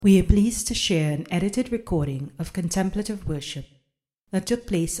We are pleased to share an edited recording of contemplative worship that took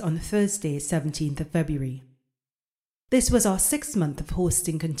place on Thursday, 17th of February. This was our 6th month of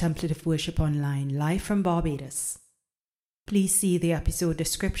hosting contemplative worship online live from Barbados. Please see the episode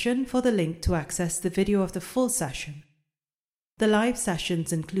description for the link to access the video of the full session. The live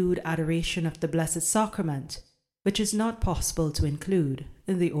sessions include adoration of the Blessed Sacrament, which is not possible to include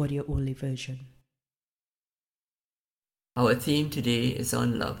in the audio-only version. Our theme today is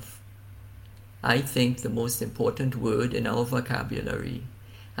on love. I think the most important word in our vocabulary,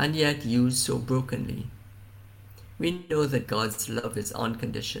 and yet used so brokenly. We know that God's love is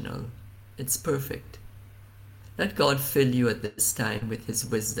unconditional. It's perfect. Let God fill you at this time with His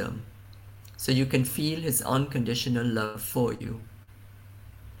wisdom, so you can feel His unconditional love for you.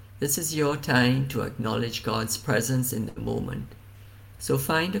 This is your time to acknowledge God's presence in the moment. So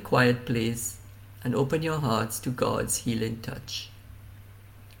find a quiet place and open your hearts to God's healing touch.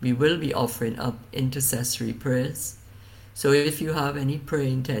 We will be offering up intercessory prayers, so if you have any prayer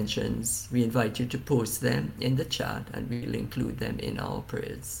intentions, we invite you to post them in the chat and we'll include them in our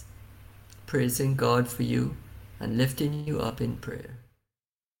prayers. Praising God for you and lifting you up in prayer.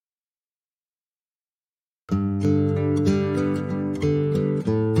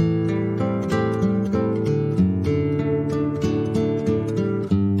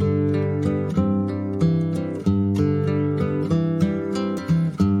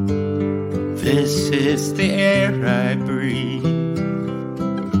 This is the air I breathe.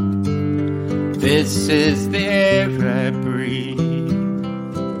 This is the air I breathe.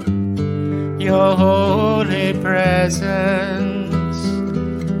 Your holy presence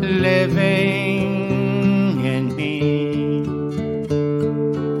living in me.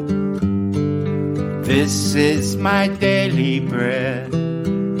 This is my daily bread.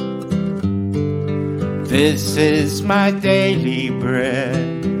 This is my daily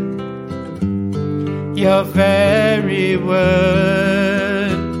bread. Your very word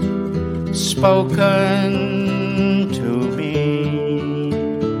spoken to me,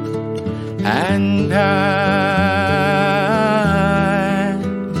 and I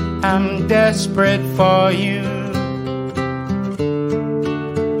am desperate for you,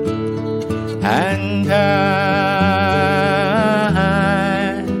 and I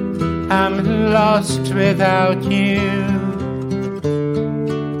am lost without you.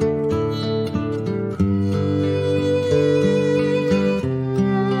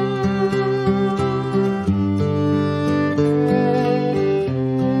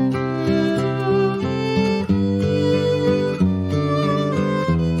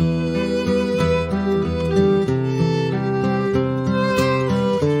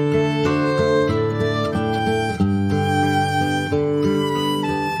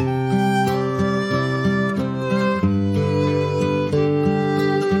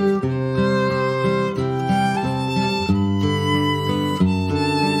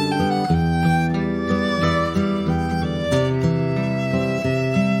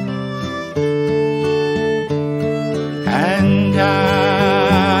 And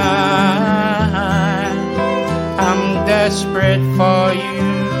I'm desperate for you,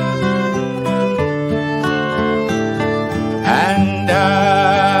 and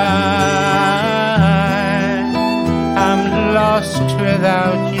I'm lost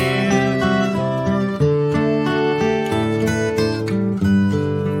without you.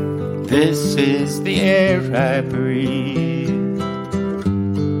 This is the air I breathe.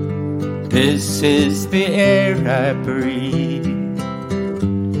 This is the air I breathe.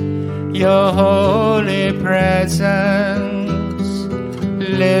 Your holy presence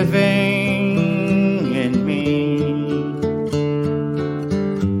living in me.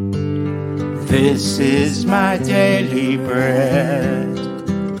 This is my daily bread.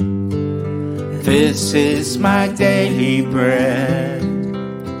 This is my daily bread.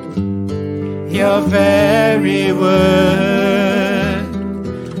 Your very word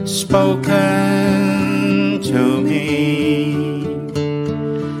spoken to me,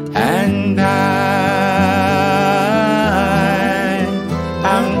 and I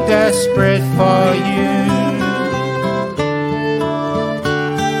am desperate for you,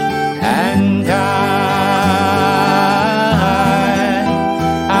 and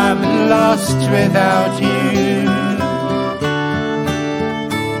I'm lost without you.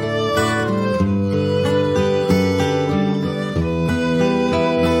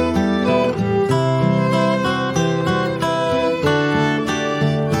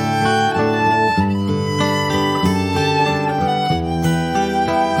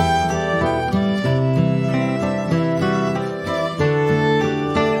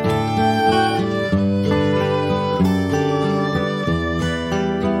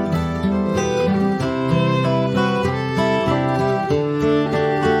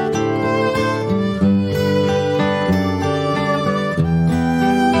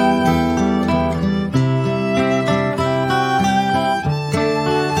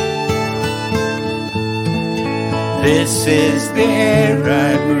 This is the air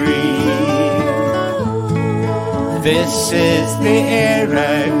I breathe. This is the air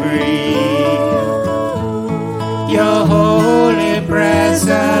I breathe. Your holy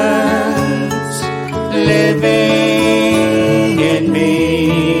presence living in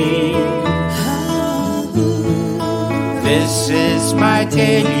me. This is my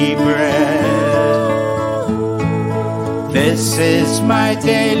daily bread. This is my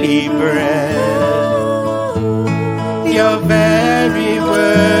daily bread. Your very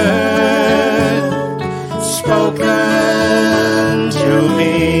word spoken to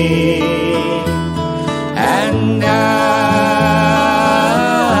me, and I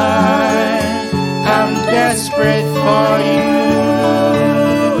am desperate for you,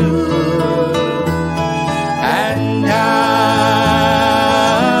 and I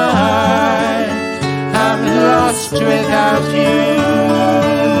am lost without you.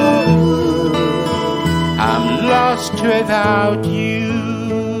 Lost without you.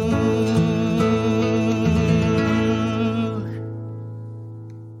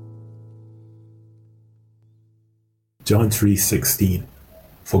 John 3:16.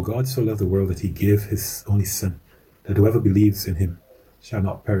 For God so loved the world that he gave his only Son, that whoever believes in him shall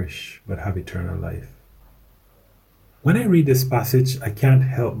not perish but have eternal life. When I read this passage, I can't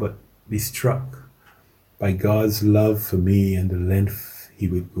help but be struck by God's love for me and the length he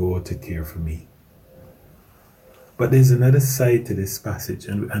would go to care for me. But there's another side to this passage,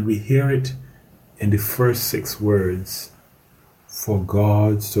 and we hear it in the first 6 words, for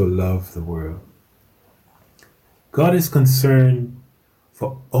God so loved the world. God is concerned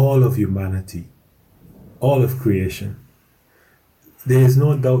for all of humanity, all of creation. There is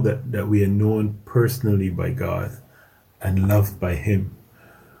no doubt that we are known personally by God and loved by him.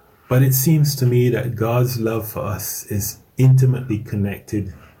 But it seems to me that God's love for us is intimately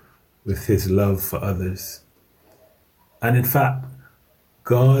connected with his love for others. And in fact,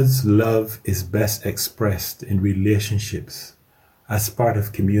 God's love is best expressed in relationships, as part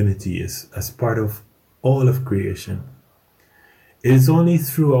of community, as part of all of creation. It is only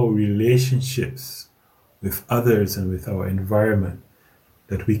through our relationships with others and with our environment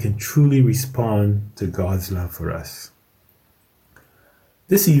that we can truly respond to God's love for us.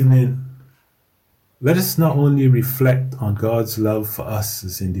 This evening, let us not only reflect on God's love for us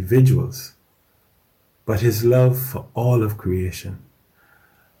as individuals, but his love for all of creation.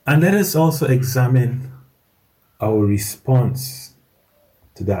 And let us also examine our response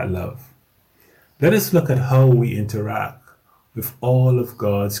to that love. Let us look at how we interact with all of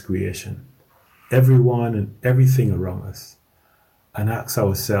God's creation, everyone and everything around us, and ask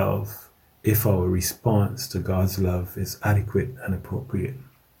ourselves if our response to God's love is adequate and appropriate.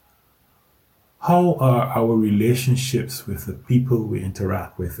 How are our relationships with the people we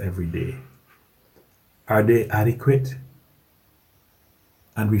interact with every day? Are they adequate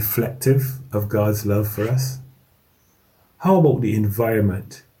and reflective of God's love for us? How about the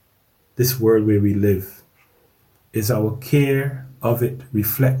environment, this world where we live? Is our care of it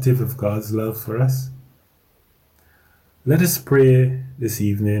reflective of God's love for us? Let us pray this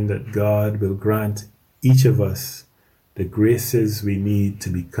evening that God will grant each of us the graces we need to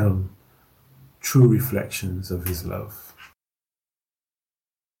become true reflections of his love.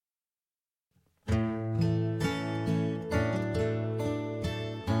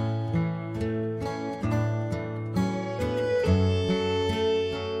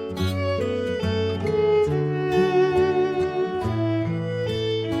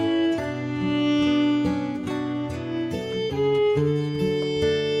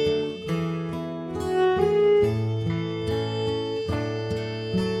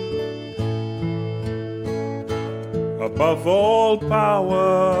 Above all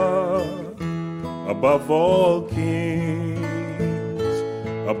power, above all kings,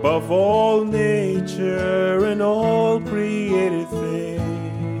 above all nature and all created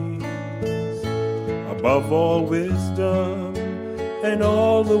things, above all wisdom and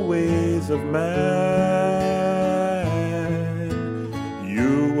all the ways of man,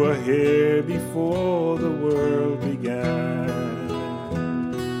 you were here before the world began.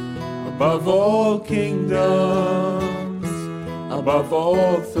 Above all kingdoms, above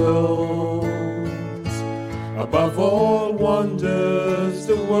all thrones, above all wonders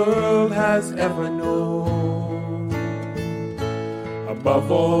the world has ever known,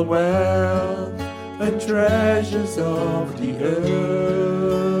 above all wealth and treasures of the earth,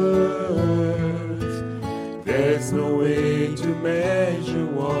 there's no way to measure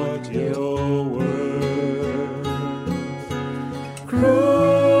what you're worth.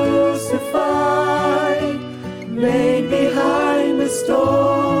 Crucified, laid behind the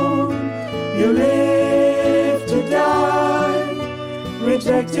stone, you live to die.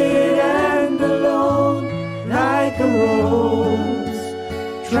 rejected and alone, like a rose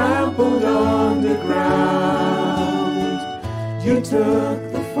trampled on the ground. You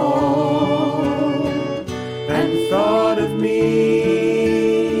took the fall and thought of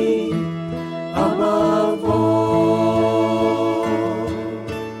me above all.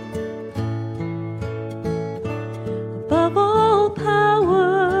 Above all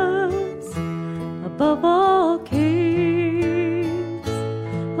powers, above all kings,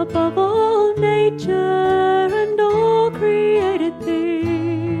 above all nature and all created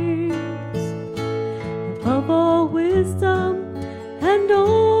things, above all wisdom and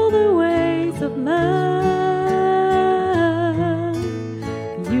all the ways of man.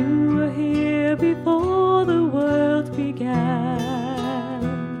 You were here before the world began.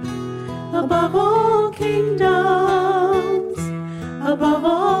 Above all kingdoms, above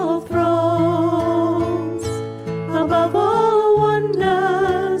all thrones, above all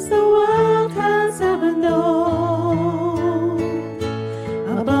wonders the world has ever known,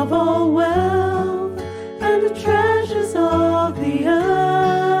 above all wealth and the treasures of the earth,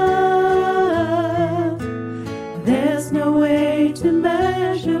 there's no way to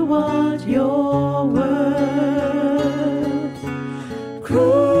measure what you're worth.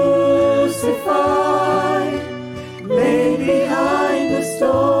 Crucified, laid behind the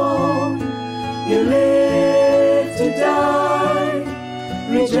stone, you lived to die,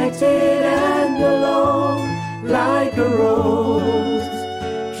 rejected and alone, like a rose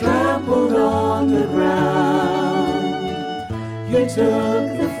trampled on the ground. You took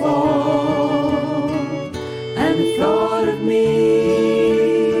the fall and thought of me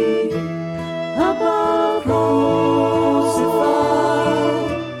above crucified,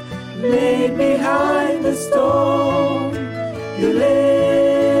 laid behind the stone, you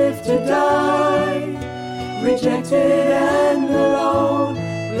lived to die, rejected and alone,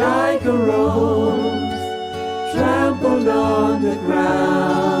 like a rose trampled on the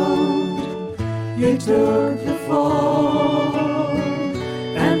ground. You took the fall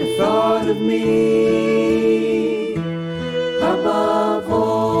and thought of me above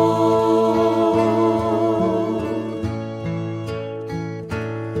all.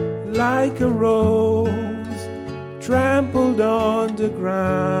 Like a rose trampled on the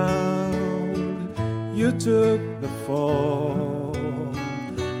ground, you took the fall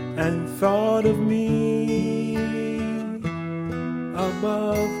and thought of me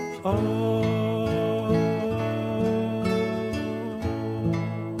above all.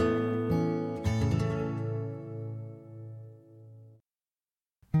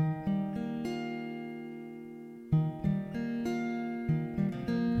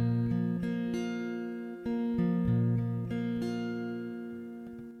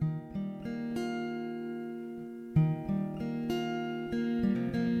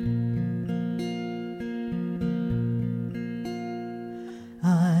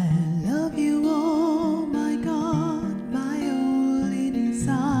 I love you, oh my God, my only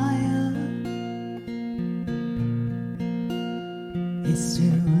desire is to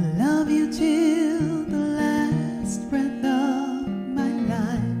love you till the last breath of my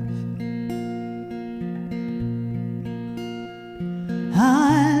life.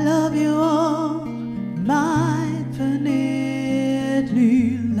 I love you, oh my infinitely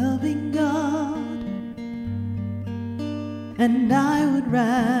loving God, and I would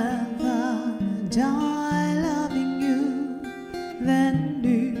rather die loving you than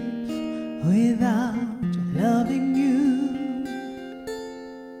live without loving you.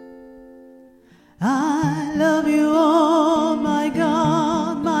 I love you, oh my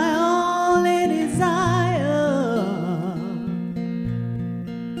God, my only desire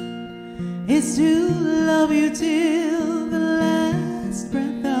is to love you till the last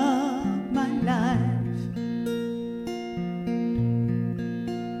breath of my life.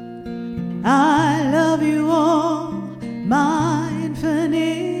 I love you, oh my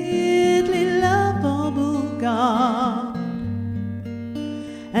infinitely lovable God,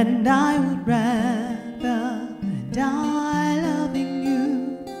 and I would rather die loving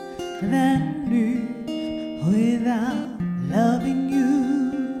you than live without loving you.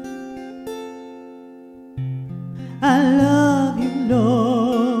 I love you,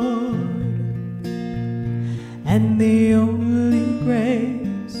 Lord, and the only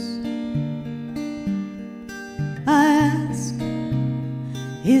grace I ask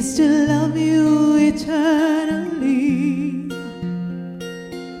is to love you eternally.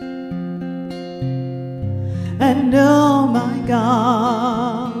 And oh my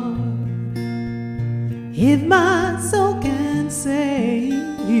God, if my soul can say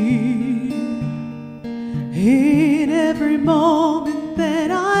in every moment that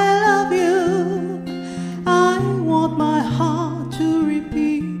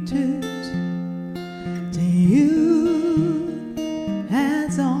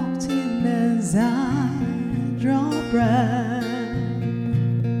as often as I draw breath.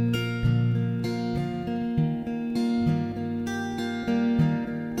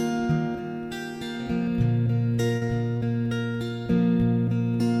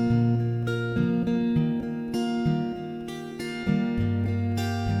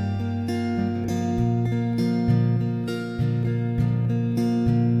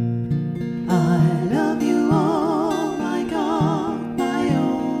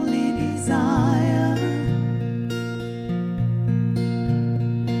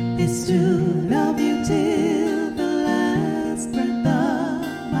 Is to love you till the last breath of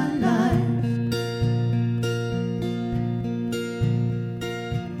my life.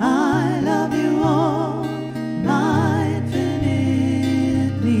 I love you all, my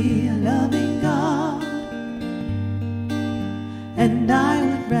infinitely loving God, and I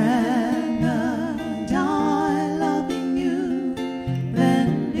would rather die loving you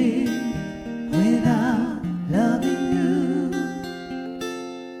than live without loving you.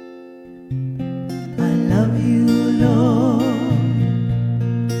 I love you, Lord,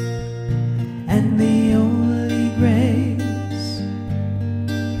 and the only grace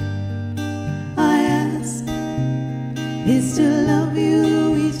I ask is to love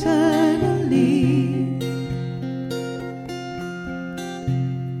you eternally.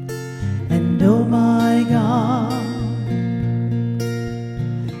 And oh my God,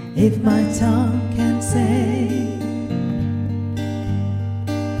 if my tongue can say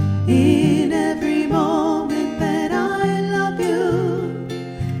in every moment that I love you,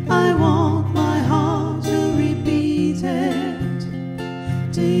 I want my heart to repeat it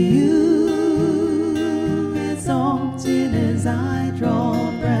to you as often as I draw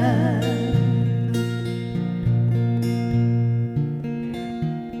breath.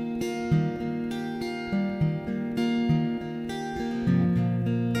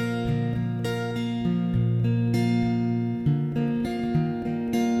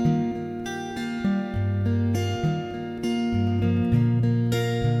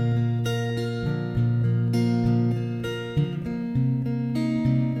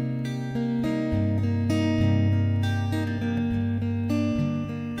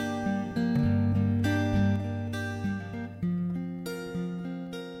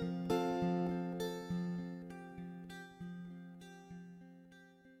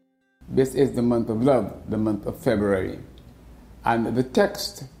 This is the month of love, the month of February. And the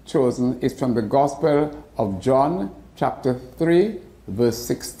text chosen is from the Gospel of John, chapter 3, verse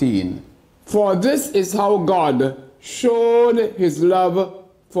 16. For this is how God showed his love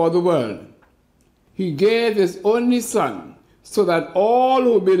for the world. He gave his only Son, so that all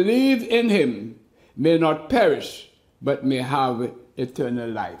who believe in him may not perish, but may have eternal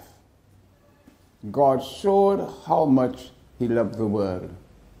life. God showed how much he loved the world.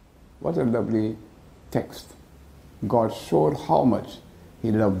 What a lovely text. God showed how much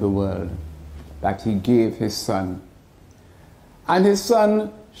he loved the world, that he gave his Son. And his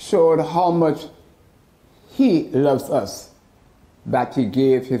Son showed how much he loves us, that he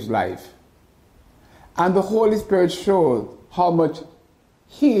gave his life. And the Holy Spirit showed how much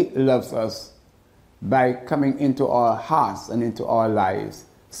he loves us by coming into our hearts and into our lives.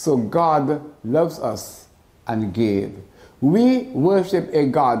 So God loves us and gave. We worship a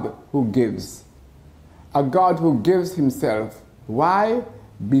God who gives, a God who gives himself. Why?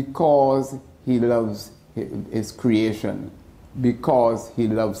 Because he loves his creation, because he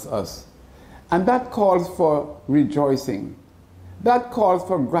loves us. And that calls for rejoicing. That calls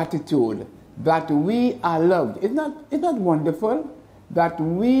for gratitude that we are loved. Isn't that wonderful? That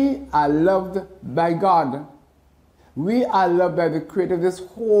we are loved by God. We are loved by the Creator of this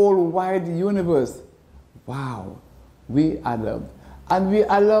whole wide universe. Wow. We are loved. And we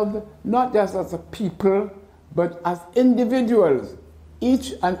are loved not just as a people, but as individuals,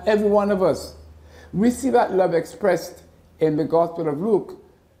 each and every one of us. We see that love expressed in the Gospel of Luke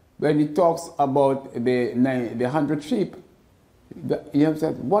when he talks about the 100 sheep. He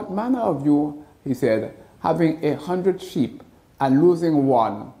said, what manner of you, he said, having 100 sheep and losing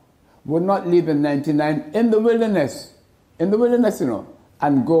one, would not leave the 99 in the wilderness,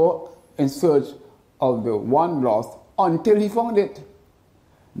 and go in search of the one lost until he found it.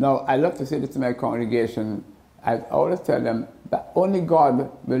 Now, I love to say this to my congregation. I always tell them that only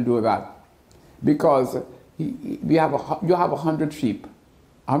God will do that. Because you have 100 sheep,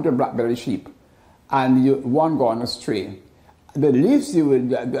 100 black-bellied sheep, and one gone astray. The least you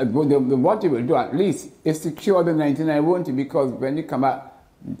will, what you will do at least is secure the 99, won't you? Because when you come back,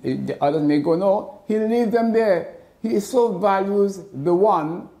 the others may go, no, he'll leave them there. He so values the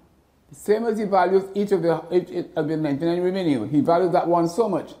one Same as he values each of the 99 remaining. He values that one so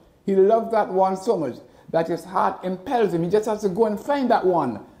much. He loves that one so much that his heart impels him. He just has to go and find that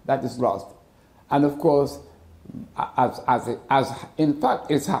one that is lost. And of course, as in fact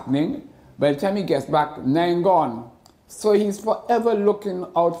it's happening, by the time he gets back, 9 gone. So he's forever looking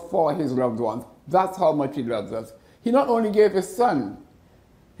out for his loved ones. That's how much he loves us. He not only gave his son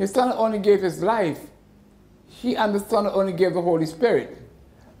not only gave his life, he and the Son not only gave the Holy Spirit.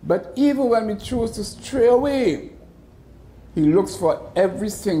 But even when we choose to stray away, he looks for every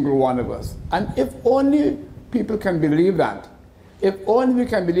single one of us. And if only people can believe that, if only we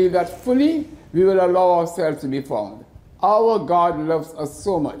can believe that fully, we will allow ourselves to be found. Our God loves us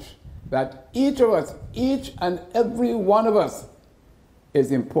so much that each of us, each and every one of us,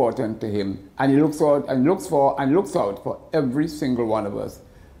 is important to him. And he looks out and looks out for every single one of us.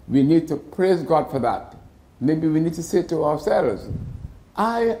 We need to praise God for that. Maybe we need to say to ourselves,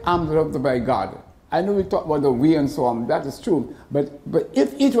 I am loved by God. I know we talk about the we and so on, that is true. But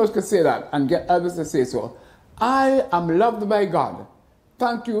if each of us could say that and get others to say so, I am loved by God.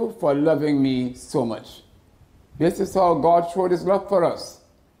 Thank you for loving me so much. This is how God showed his love for us.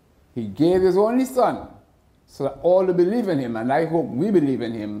 He gave his only Son so that all who believe in him, and I hope we believe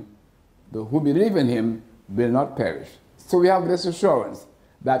in him, those who believe in him will not perish. So we have this assurance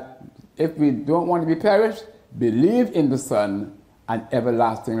that if we don't want to be perished, believe in the Son, and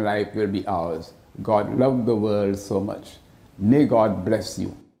everlasting life will be ours. God loved the world so much. May God bless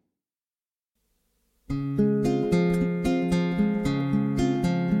you.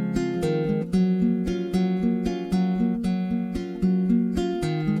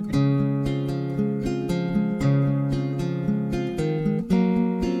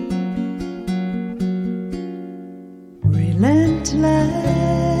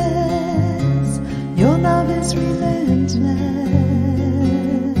 Relentless, your love is relentless.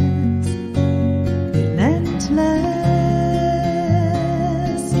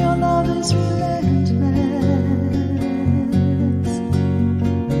 Relentless, your love is relentless.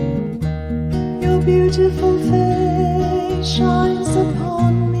 Your beautiful face shines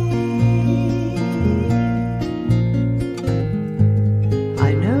upon me.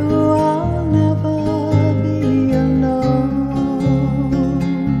 I know I'll never be alone.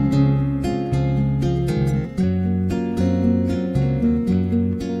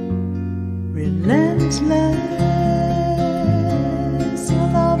 Relentless, your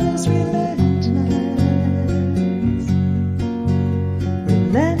love is relentless.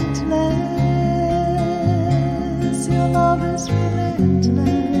 Relentless, your love is relentless.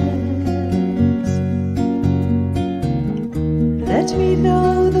 Let me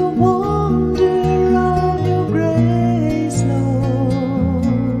know the wonder of your grace,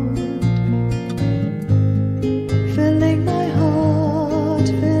 Lord, filling my heart,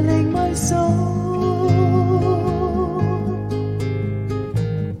 filling my soul.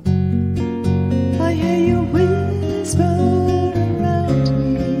 I hear you whisper around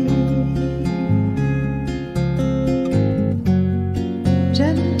me,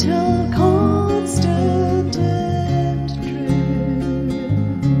 gentle, constant, and true.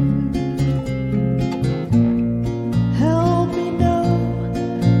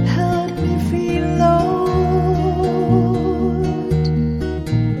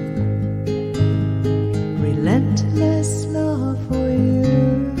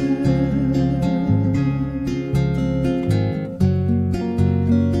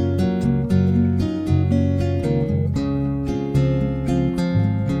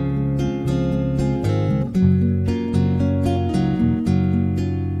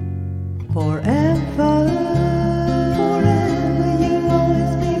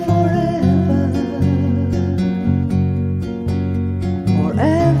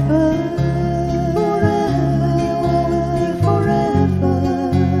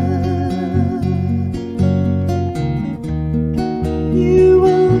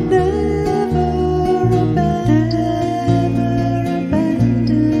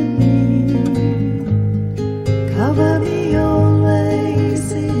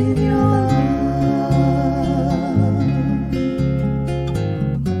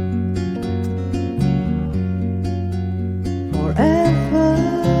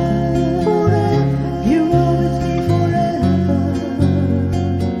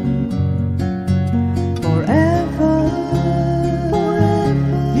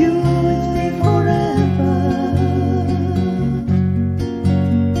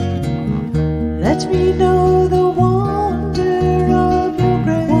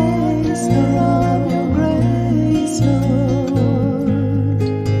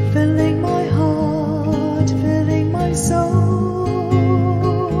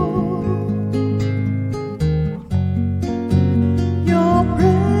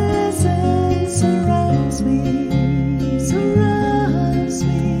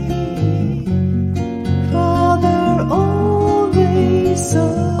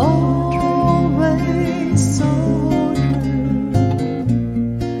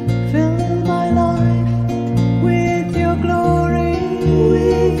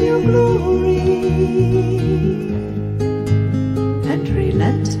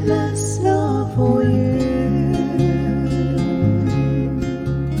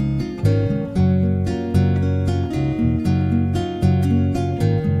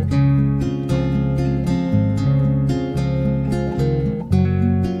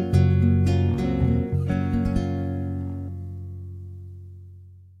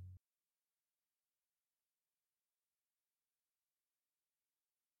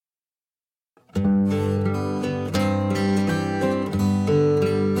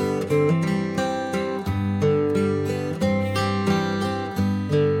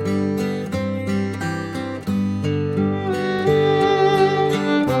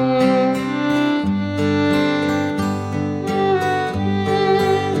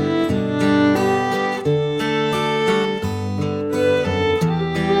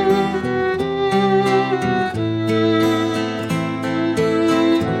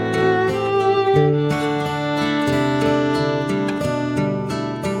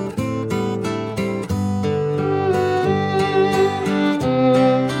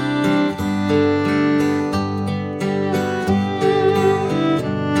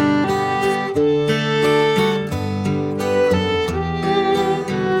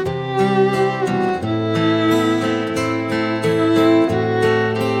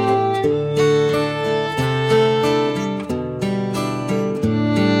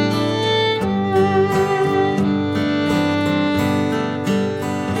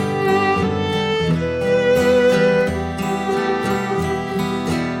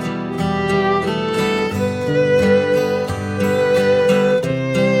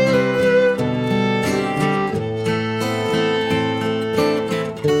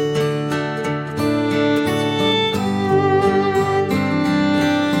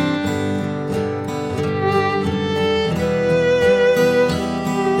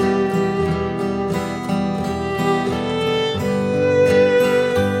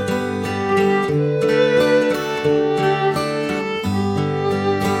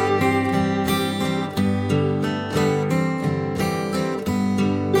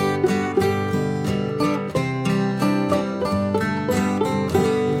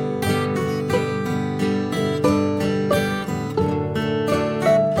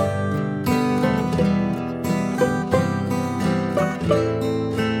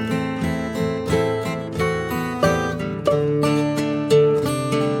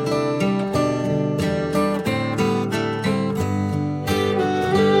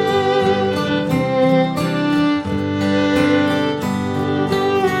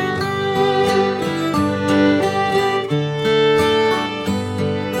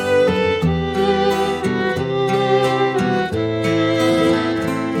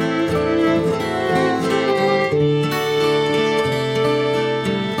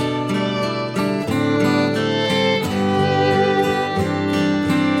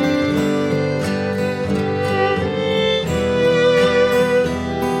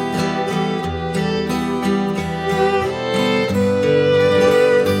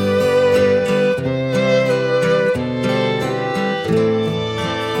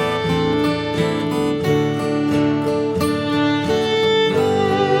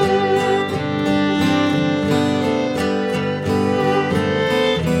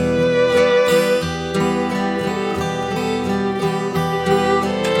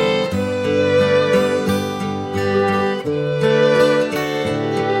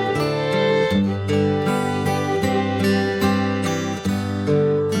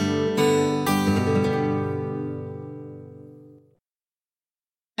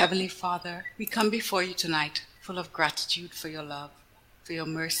 Heavenly Father, we come before you tonight full of gratitude for your love, for your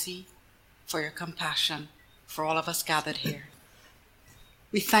mercy, for your compassion, for all of us gathered here.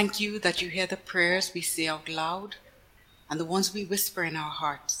 We thank you that you hear the prayers we say out loud and the ones we whisper in our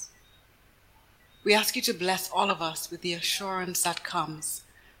hearts. We ask you to bless all of us with the assurance that comes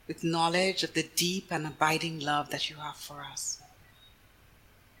with knowledge of the deep and abiding love that you have for us.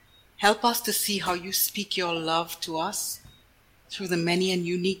 Help us to see how you speak your love to us through the many and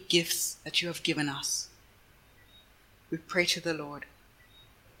unique gifts that you have given us. We pray to the Lord.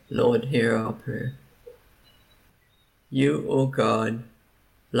 Lord, hear our prayer. You, O God,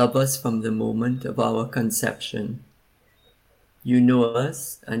 love us from the moment of our conception. You know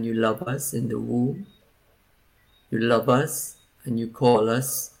us and you love us in the womb. You love us and you call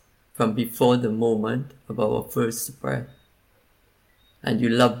us from before the moment of our first breath. And you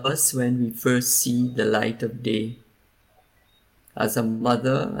love us when we first see the light of day. As a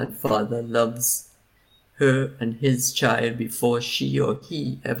mother and father loves her and his child before she or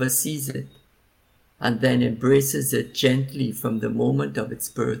he ever sees it, and then embraces it gently from the moment of its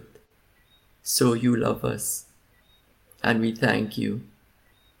birth, so you love us, and we thank you.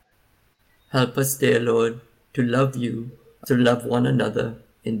 Help us, dear Lord, to love you, to love one another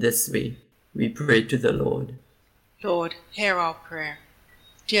in this way. We pray to the Lord. Lord, hear our prayer.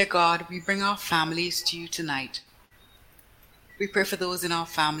 Dear God, we bring our families to you tonight. We pray for those in our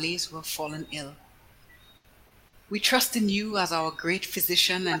families who have fallen ill. We trust in you as our great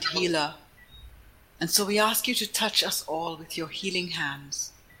physician and healer, and so we ask you to touch us all with your healing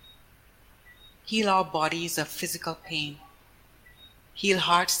hands. Heal our bodies of physical pain. Heal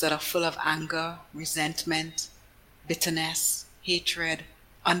hearts that are full of anger, resentment, bitterness, hatred,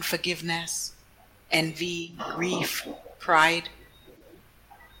 unforgiveness, envy, grief, pride.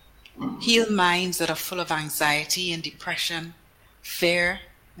 Heal minds that are full of anxiety and depression, fear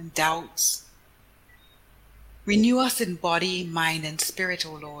and doubts. Renew us in body, mind, and spirit,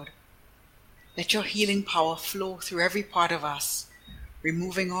 O Lord. Let your healing power flow through every part of us,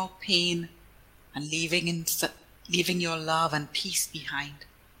 removing all pain and leaving your love and peace behind.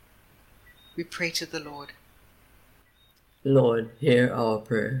 We pray to the Lord. Lord, hear our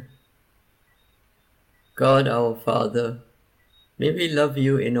prayer. God, our Father, may we love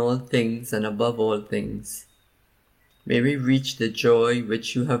you in all things and above all things. May we reach the joy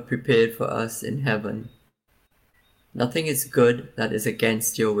which you have prepared for us in heaven. Nothing is good that is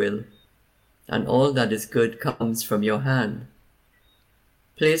against your will, and all that is good comes from your hand.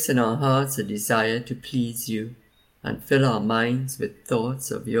 Place in our hearts a desire to please you, and fill our minds with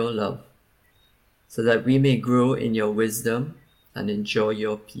thoughts of your love, so that we may grow in your wisdom and enjoy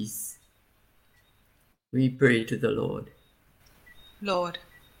your peace. We pray to the Lord. Lord,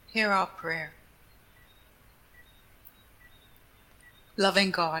 hear our prayer.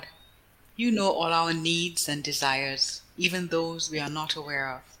 Loving God, you know all our needs and desires, even those we are not aware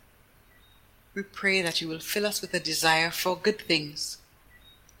of. We pray that you will fill us with a desire for good things,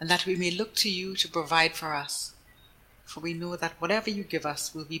 and that we may look to you to provide for us, for we know that whatever you give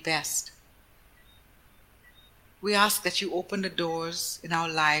us will be best. We ask that you open the doors in our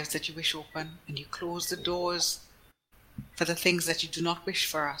lives that you wish open, and you close the doors for the things that you do not wish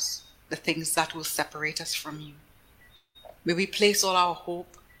for us, the things that will separate us from you. May we place all our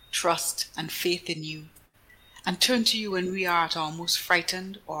hope, trust, and faith in you, and turn to you when we are at our most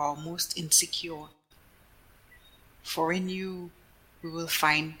frightened or our most insecure. For in you we will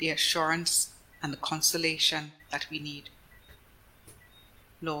find the assurance and the consolation that we need.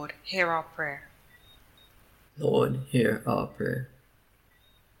 Lord, hear our prayer. Lord, hear our prayer.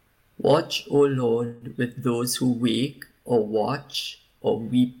 Watch, O Lord, with those who wake or watch or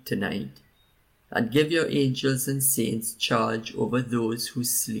weep tonight, and give your angels and saints charge over those who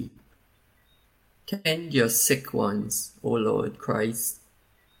sleep. Tend your sick ones, O Lord Christ.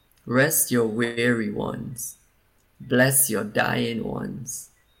 Rest your weary ones. Bless your dying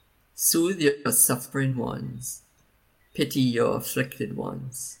ones. Soothe your suffering ones. Pity your afflicted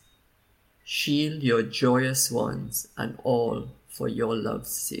ones. Shield your joyous ones, and all for your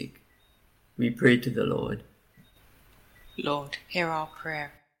love's sake. We pray to the Lord. Lord, hear our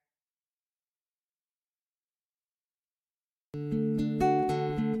prayer.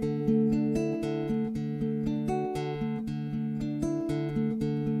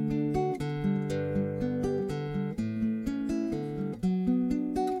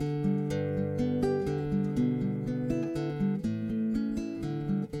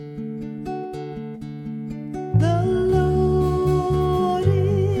 The Lord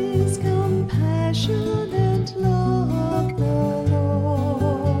is compassionate love. The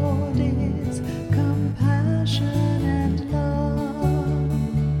Lord is compassionate love.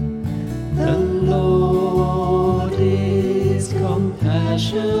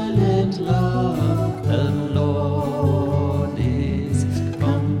 compassionate love. The Lord is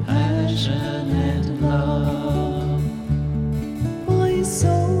compassionate love. My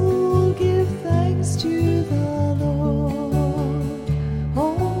soul, give thanks to the Lord.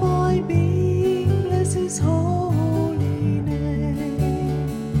 All my being, bless His holy name.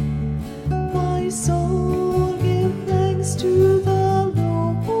 My soul, give thanks to the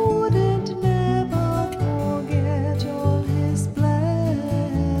Lord, and never forget all His blessings.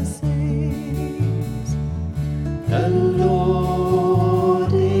 The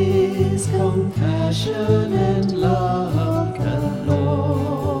Lord is compassionate love. The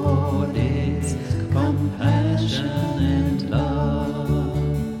Lord is compassionate love.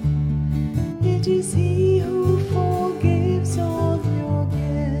 It is He who forgives all your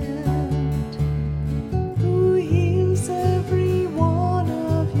guilt, who heals every one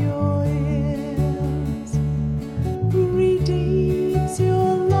of your ills, who redeems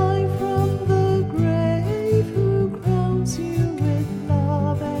your life from the grave, who crowns you with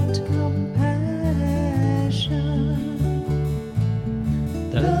love and compassion.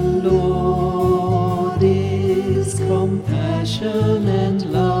 The Lord is compassionate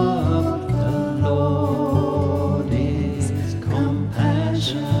love. The Lord is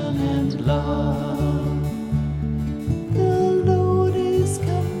compassionate love. The Lord is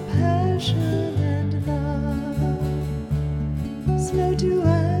compassionate love. Slow to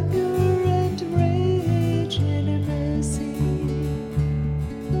anger and rage in mercy.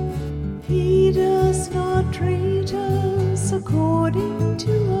 He does not treat us according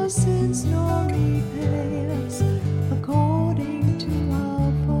to our sins, nor repay us according to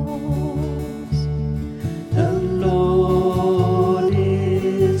our faults. The Lord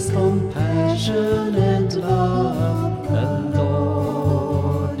is compassionate love. The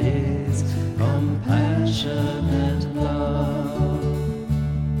Lord is compassionate love.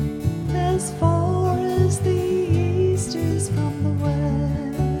 As far as the east is from the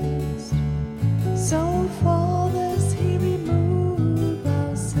west, so far does He remove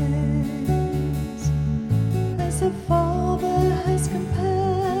our sins. As the Father has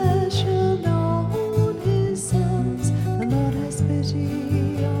compassion on His sons, the Lord has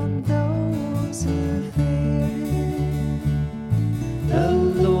pity on those who fear Him. The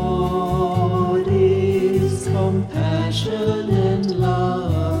Lord is compassionate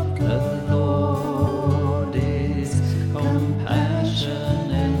love. The Lord is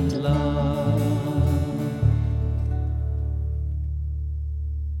compassionate love.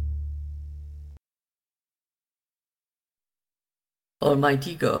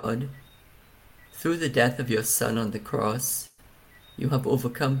 Almighty God, through the death of your Son on the cross, you have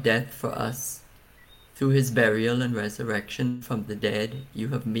overcome death for us. Through His burial and resurrection from the dead, you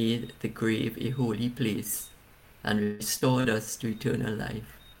have made the grave a holy place and restored us to eternal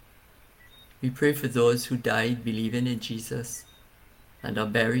life. We pray for those who died believing in Jesus and are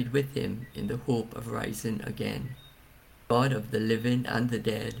buried with Him in the hope of rising again. God of the living and the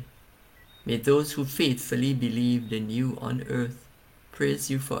dead, may those who faithfully believed in you on earth praise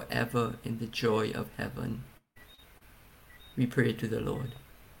you forever in the joy of heaven. We pray to the Lord.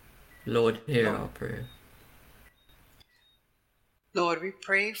 Lord, hear our prayer. Lord, we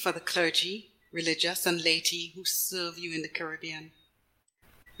pray for the clergy, religious, and laity who serve you in the Caribbean.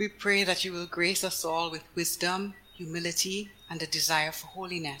 We pray that you will grace us all with wisdom, humility, and a desire for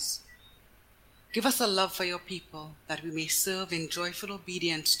holiness. Give us a love for your people, that we may serve in joyful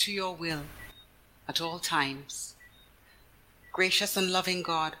obedience to your will at all times. Gracious and loving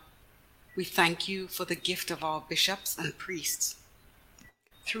God, we thank you for the gift of our bishops and priests.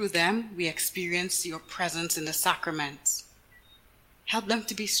 Through them, we experience your presence in the sacraments. Help them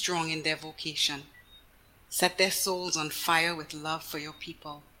to be strong in their vocation. Set their souls on fire with love for your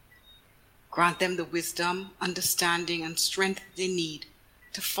people. Grant them the wisdom, understanding, and strength they need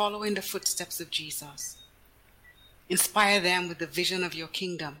to follow in the footsteps of Jesus. Inspire them with the vision of your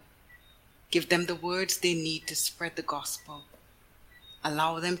kingdom. Give them the words they need to spread the gospel.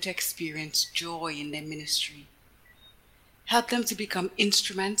 Allow them to experience joy in their ministry. Help them to become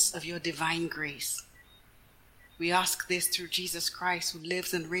instruments of your divine grace. We ask this through Jesus Christ, who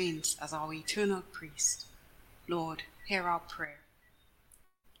lives and reigns as our eternal priest. Lord, hear our prayer.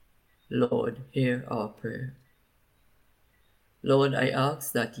 Lord, hear our prayer. Lord, I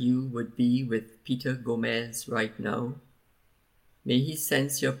ask that you would be with Peter Gomez right now. May he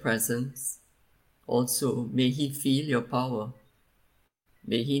sense your presence. Also, may he feel your power.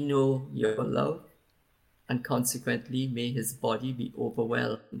 May he know your love, and consequently may his body be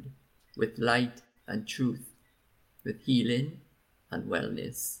overwhelmed with light and truth, with healing and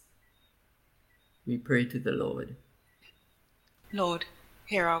wellness. We pray to the Lord. Lord,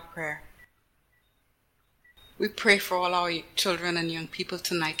 hear our prayer. We pray for all our children and young people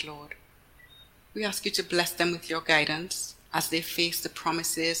tonight, Lord. We ask you to bless them with your guidance as they face the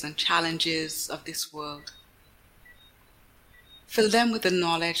promises and challenges of this world. Fill them with the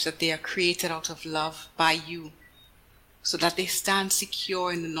knowledge that they are created out of love by you, so that they stand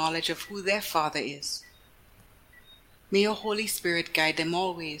secure in the knowledge of who their Father is. May your Holy Spirit guide them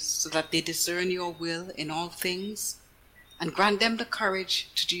always, so that they discern your will in all things, and grant them the courage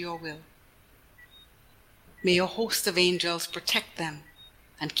to do your will. May your host of angels protect them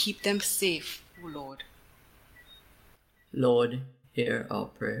and keep them safe, O Lord. Lord, hear our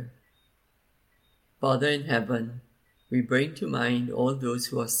prayer. Father in heaven, we bring to mind all those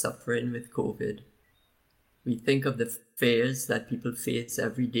who are suffering with COVID. We think of the fears that people face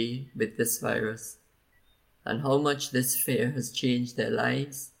every day with this virus, and how much this fear has changed their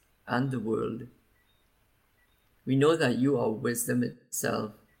lives and the world. We know that you are wisdom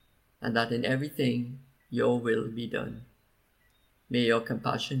itself, and that in everything your will be done. May your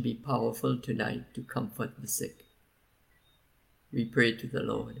compassion be powerful tonight to comfort the sick. We pray to the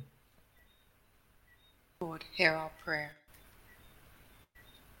Lord. Lord, hear our prayer.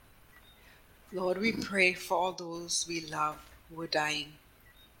 Lord, we pray for all those we love who are dying.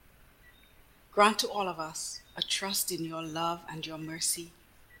 Grant to all of us a trust in your love and your mercy.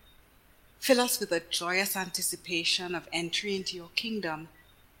 Fill us with a joyous anticipation of entry into your kingdom,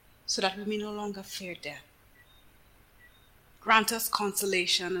 so that we may no longer fear death. Grant us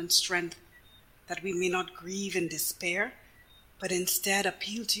consolation and strength, that we may not grieve in despair, but instead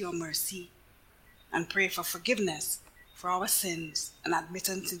appeal to your mercy and pray for forgiveness for our sins and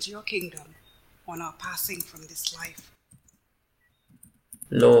admittance into your kingdom on our passing from this life.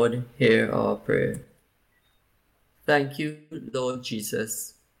 Lord, hear our prayer. Thank you, Lord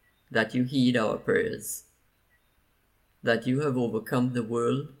Jesus, that you heed our prayers, that you have overcome the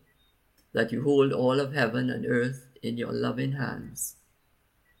world, that you hold all of heaven and earth in your loving hands,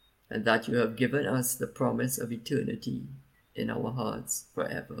 and that you have given us the promise of eternity in our hearts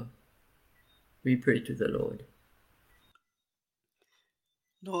forever. We pray to the Lord.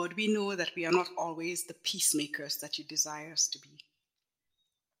 Lord, we know that we are not always the peacemakers that you desire us to be.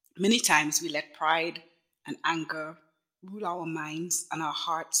 Many times we let pride and anger rule our minds and our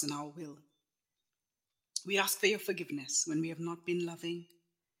hearts and our will. We ask for your forgiveness when we have not been loving,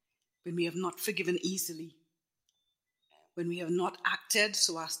 when we have not forgiven easily, when we have not acted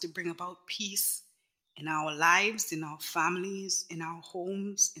so as to bring about peace in our lives, in our families, in our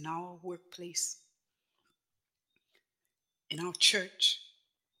homes, in our workplace, in our church.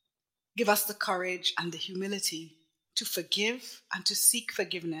 Give us the courage and the humility to forgive and to seek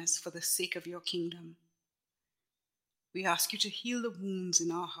forgiveness for the sake of your kingdom. We ask you to heal the wounds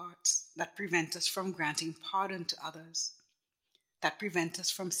in our hearts that prevent us from granting pardon to others, that prevent us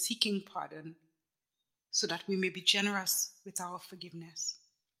from seeking pardon, so that we may be generous with our forgiveness.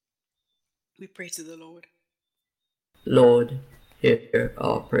 We pray to the Lord. Lord, hear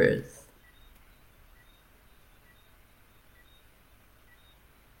our prayers.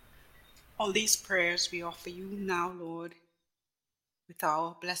 All these prayers we offer you now, Lord, with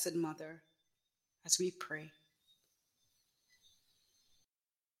our Blessed Mother, as we pray.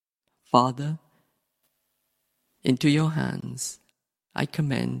 Father, into your hands I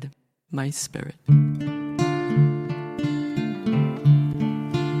commend my spirit.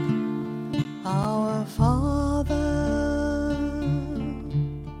 Our Father,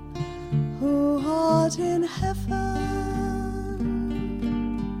 who art in heaven,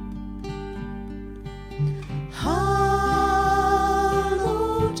 hallowed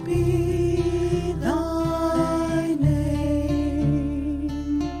be thy name.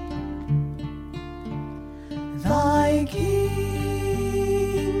 Thy kingdom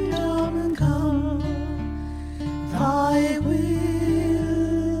come, thy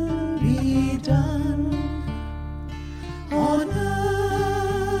will be done on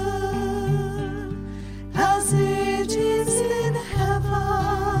earth as it is in heaven.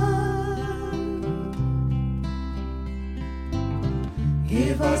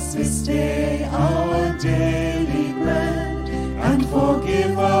 Give us this day our daily bread, and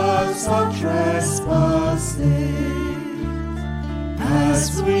forgive us our trespasses,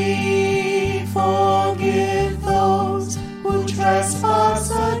 as we forgive those who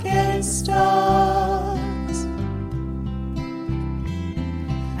trespass against us.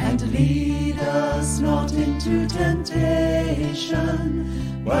 And lead us not into temptation,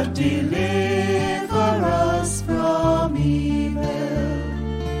 but deliver us from evil.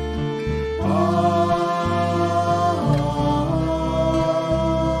 Amen.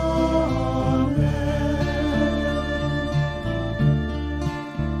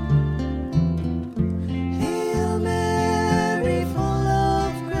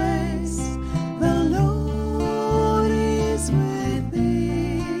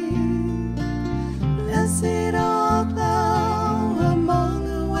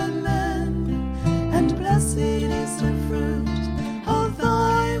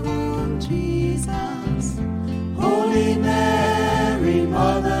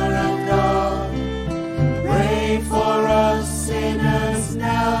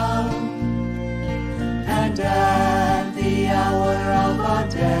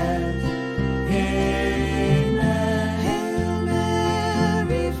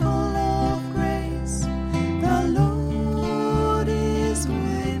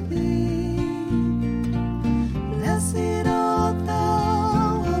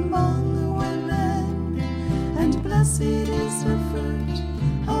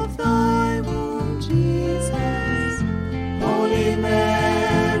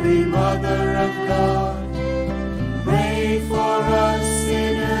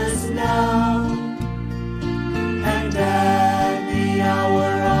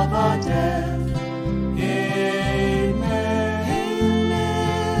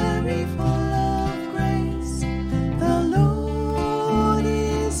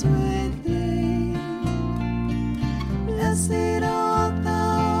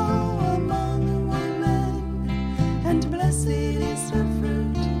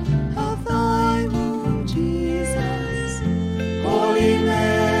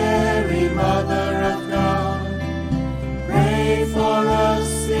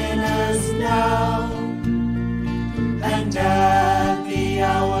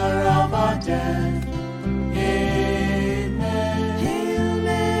 death. Amen. Hail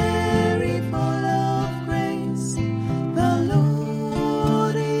Mary, full of grace, the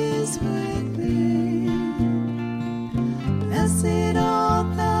Lord is with thee. Blessed art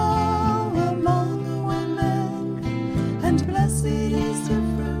thou among women, and blessed is the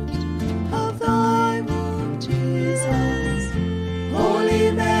fruit of thy womb, Jesus. Holy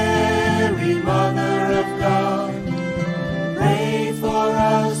Mary, Mother of God, pray for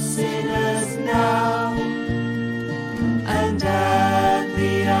us sinners now, and at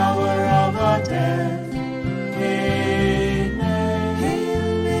the hour of our death. Amen. Hail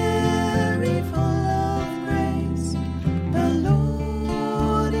Mary, full of grace, the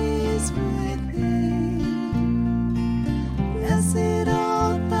Lord is with thee. Blessed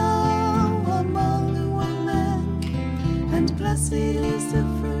art thou among women, and blessed is the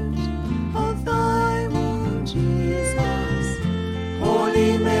fruit of thy womb, Jesus.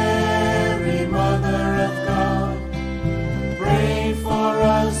 Holy Mary, Mother of God, pray for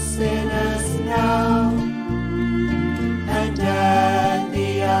us sinners now, and at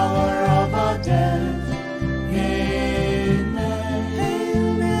the hour of our death. Amen. Hail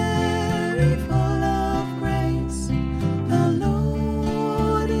Mary, full of grace, the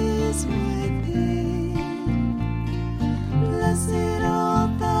Lord is with thee. Blessed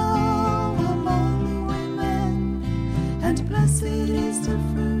art thou among women, and blessed is the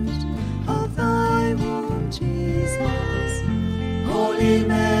fruit of thy womb, Jesus. Holy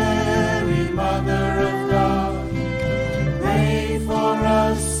Mary, Mother of God, pray for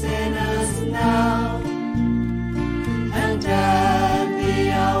us sinners now, and at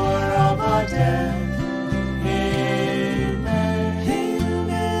the hour of our death. Amen. Hail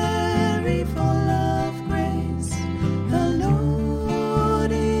Mary, full of grace, the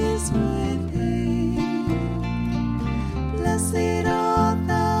Lord is with thee. Blessed art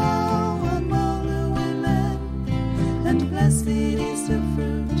thou among women, and blessed is the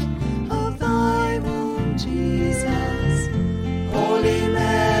fruit of thy womb, Jesus. Holy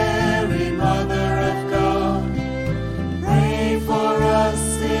Mary, Mother of God, pray for us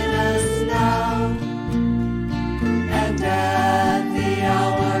sinners now, and at the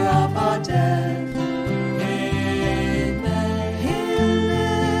hour of our death. Amen. Hail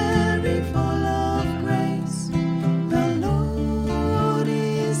Mary, full of grace, the Lord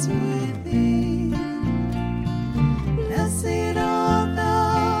is with thee. Blessed art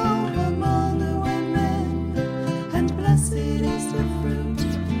thou among women, and blessed is the fruit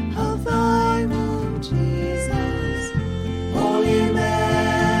of thy womb, Jesus. Holy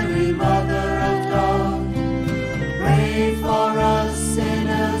Mary, Mother of God, pray for us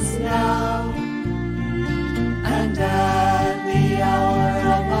sinners now, and at the hour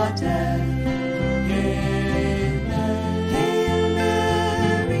of our death. Amen. Hail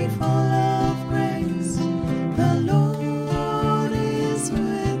Mary, full of grace, the Lord is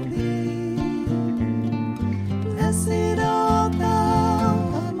with thee. Blessed art thou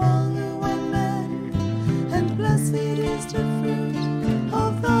among women, and blessed is the fruit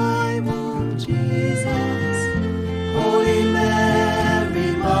of thy womb, Jesus. Holy Mary,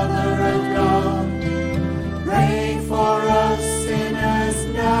 Mother of God, pray for us sinners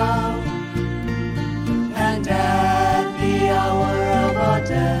now, and at the hour of our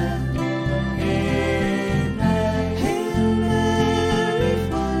death. Amen. Hail Mary,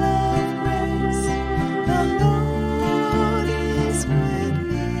 full of grace, the Lord is with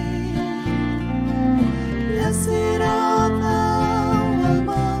thee. Blessed art thou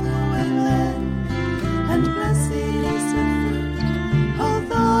among women, and blessed is the fruit of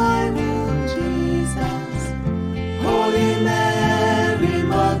thy womb, Jesus. Holy Mary,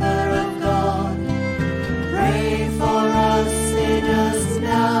 Mother of God, pray for us sinners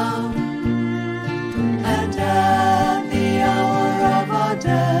now, and at the hour of our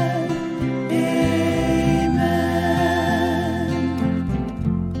death. Amen.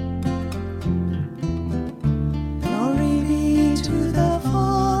 Glory be to the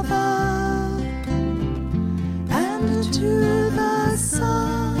Father, and to the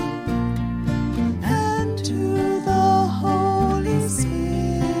Son, and to the Holy Spirit,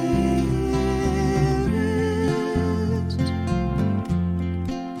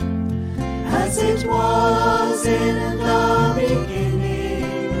 as it was in the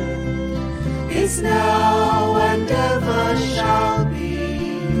beginning, is now, and ever shall be,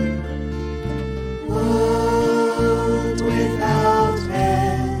 world without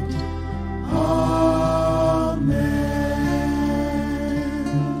end. Amen.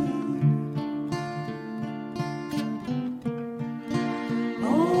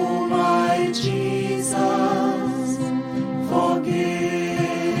 Oh my Jesus,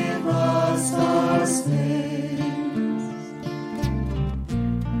 forgive us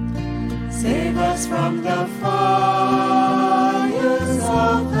us from the fires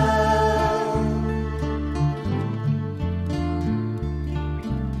of hell.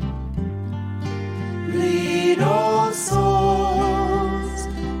 Lead all souls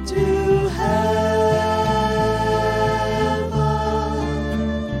to heaven,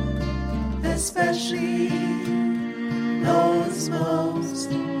 especially those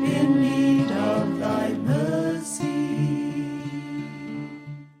most in need of thy mercy.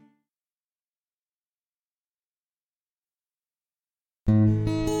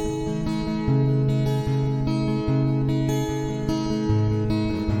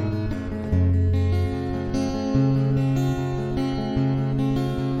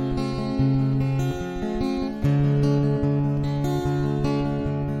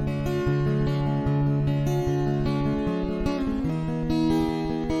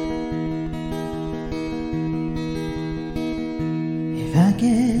 If I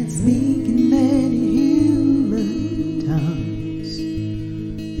can't speak in many human tongues,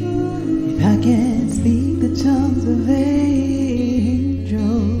 if I can't speak the tongues of angels,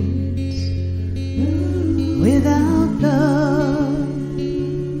 without love,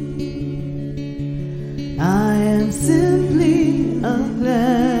 I am simply a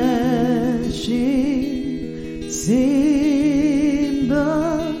clashing cymbal.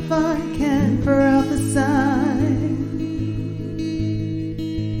 If I can't prophesy,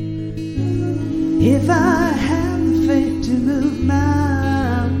 if I have the faith to move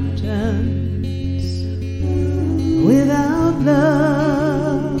mountains, without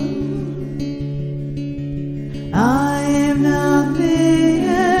love, I am nothing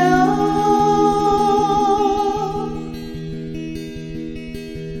at all.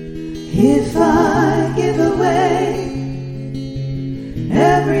 If I give away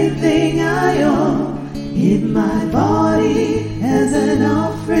everything I own, give my body as an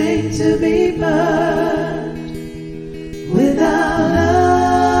offering to be burned, without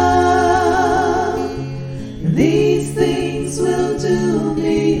love, these things will do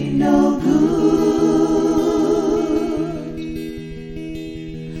me no good.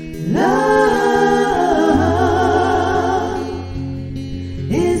 Love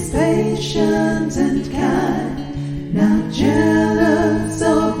is patient and kind, not jealous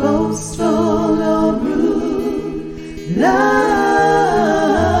or boastful or rude. Love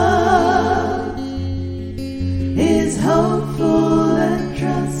is hopeful and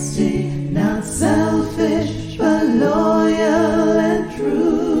trusting, not selfish but loyal and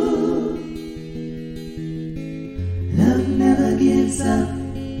true. Love never gives up,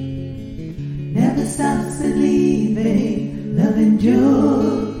 never stops believing. Love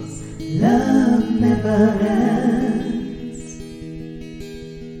endures, love never ends.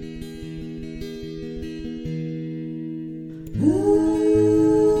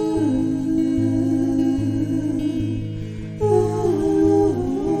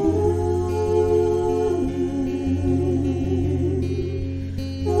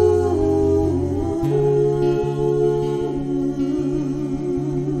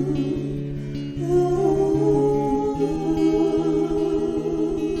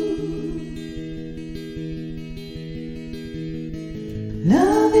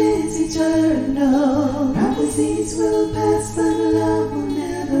 Love is eternal. Prophecies will pass, but love will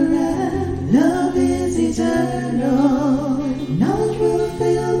never end. Love is eternal. Knowledge will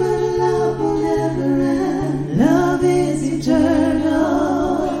fail, but love will never end. Love is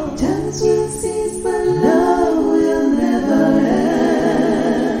eternal. Tongues will cease, but love will never end.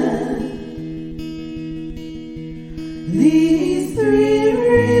 These three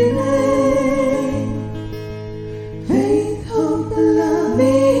remain: faith, hope, and love.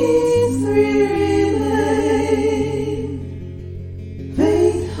 These three remain: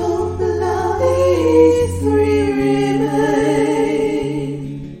 faith, hope, and love. These three remain: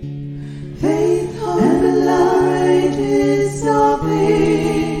 faith, hope, and love. Greatest of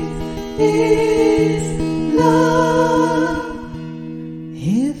these is love.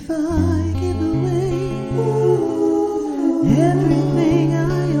 If I give away everything I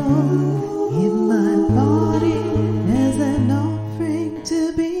own, give my body as an offering to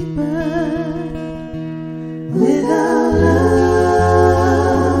be burned, without love,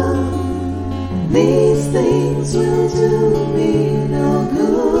 these things will do me no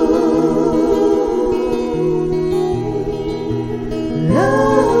good. Love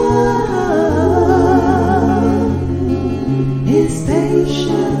is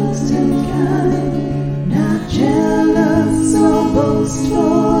patient and kind, not jealous or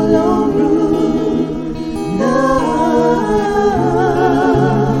boastful or rude. Love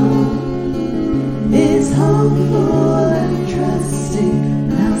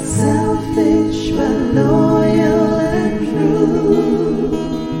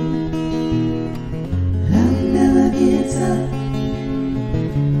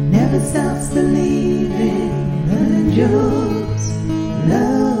never stops believing, and Job's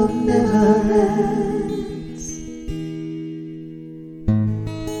love never ends.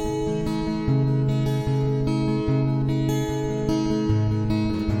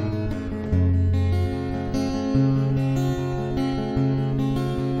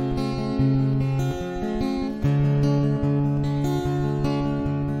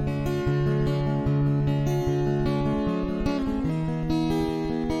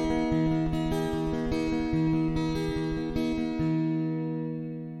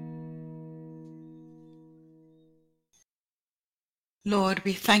 Lord,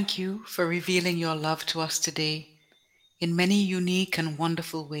 we thank you for revealing your love to us today in many unique and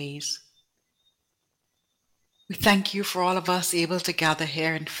wonderful ways. We thank you for all of us able to gather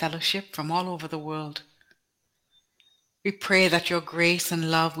here in fellowship from all over the world. We pray that your grace and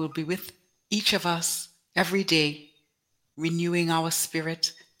love will be with each of us every day, renewing our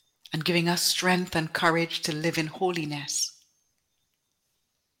spirit and giving us strength and courage to live in holiness.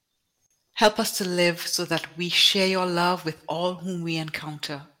 Help us to live so that we share your love with all whom we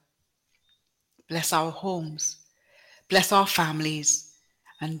encounter. Bless our homes, bless our families,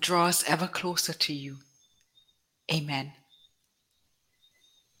 and draw us ever closer to you. Amen.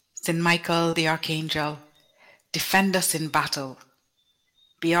 Saint Michael the Archangel, defend us in battle.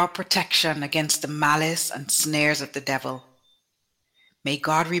 Be our protection against the malice and snares of the devil. May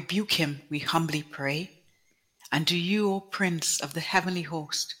God rebuke him, we humbly pray. And to you, O Prince of the heavenly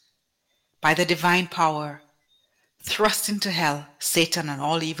host, by the divine power, thrust into hell Satan and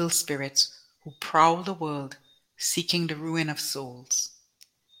all evil spirits who prowl the world, seeking the ruin of souls.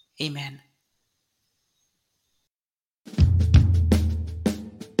 Amen.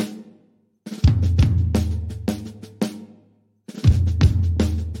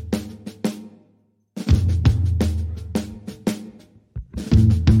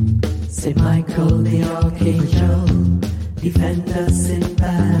 Saint Michael the Archangel, defend us in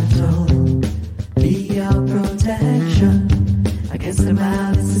battle. Be our protection against the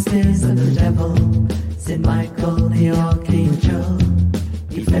malice and snares of the devil. Saint Michael the Archangel,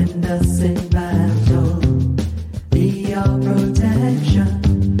 defend us in battle. Be our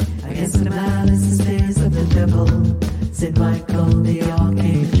protection against the malice and snares of the devil. Saint Michael the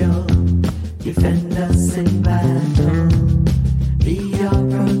Archangel, defend us in battle. Be our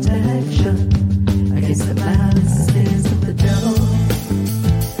protection against the malice and snares of the devil.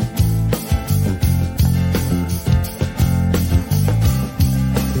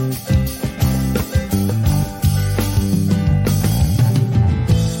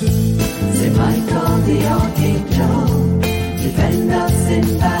 Saint Michael the Archangel, defend us in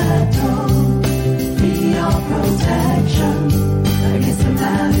battle. Be our protection against the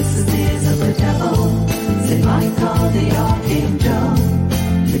malice and snares of the devil. Saint Michael the Archangel,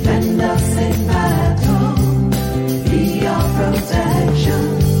 defend us in battle. Be our protection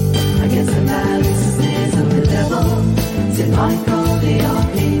against the malice and snares of the devil. Saint Michael the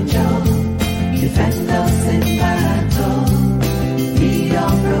Archangel, defend us in battle. Be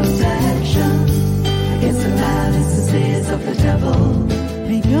our protection against the malice and snares of the devil.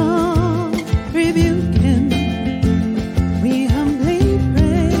 May God rebuke him, we humbly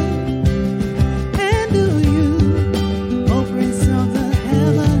pray. And do you, O Prince of the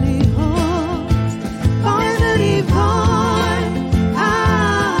heavenly host, by the divine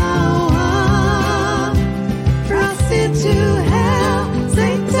power, thrust into hell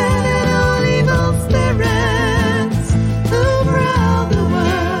Satan and all evil spirits who prowl the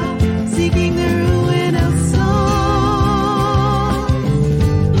world, seeking the ruin of souls.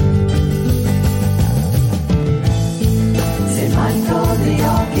 Saint Michael the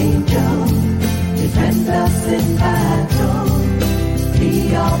Archangel, defend us in battle.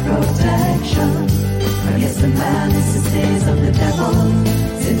 Be our protection against the malice and snares of the devil.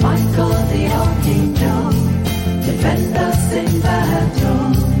 Saint Michael the Archangel, defend us in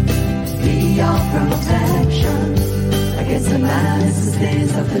battle. Be our protection against the malice and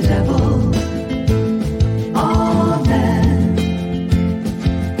snares of the devil.